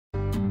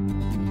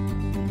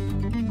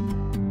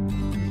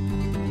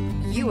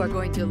You are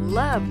going to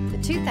love the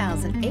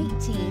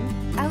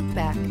 2018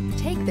 Outback.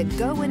 Take the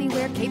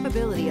go-anywhere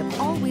capability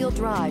of all-wheel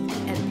drive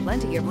and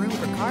plenty of room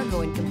for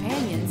cargo and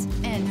companions,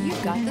 and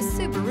you've got the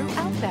Subaru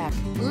Outback.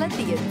 Let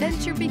the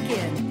adventure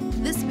begin.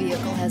 This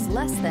vehicle has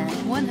less than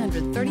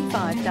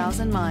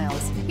 135,000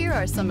 miles. Here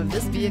are some of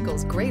this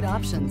vehicle's great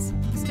options: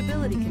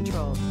 stability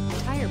control,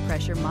 tire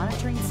pressure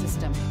monitoring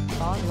system,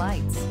 fog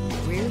lights,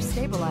 rear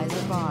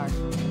stabilizer bar,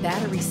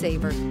 battery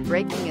saver,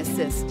 braking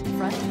assist,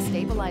 front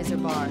stabilizer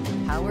bar,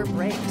 power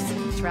brakes,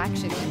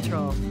 traction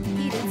control,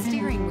 heated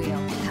steering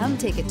wheel. Come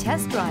take a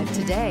test drive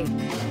today.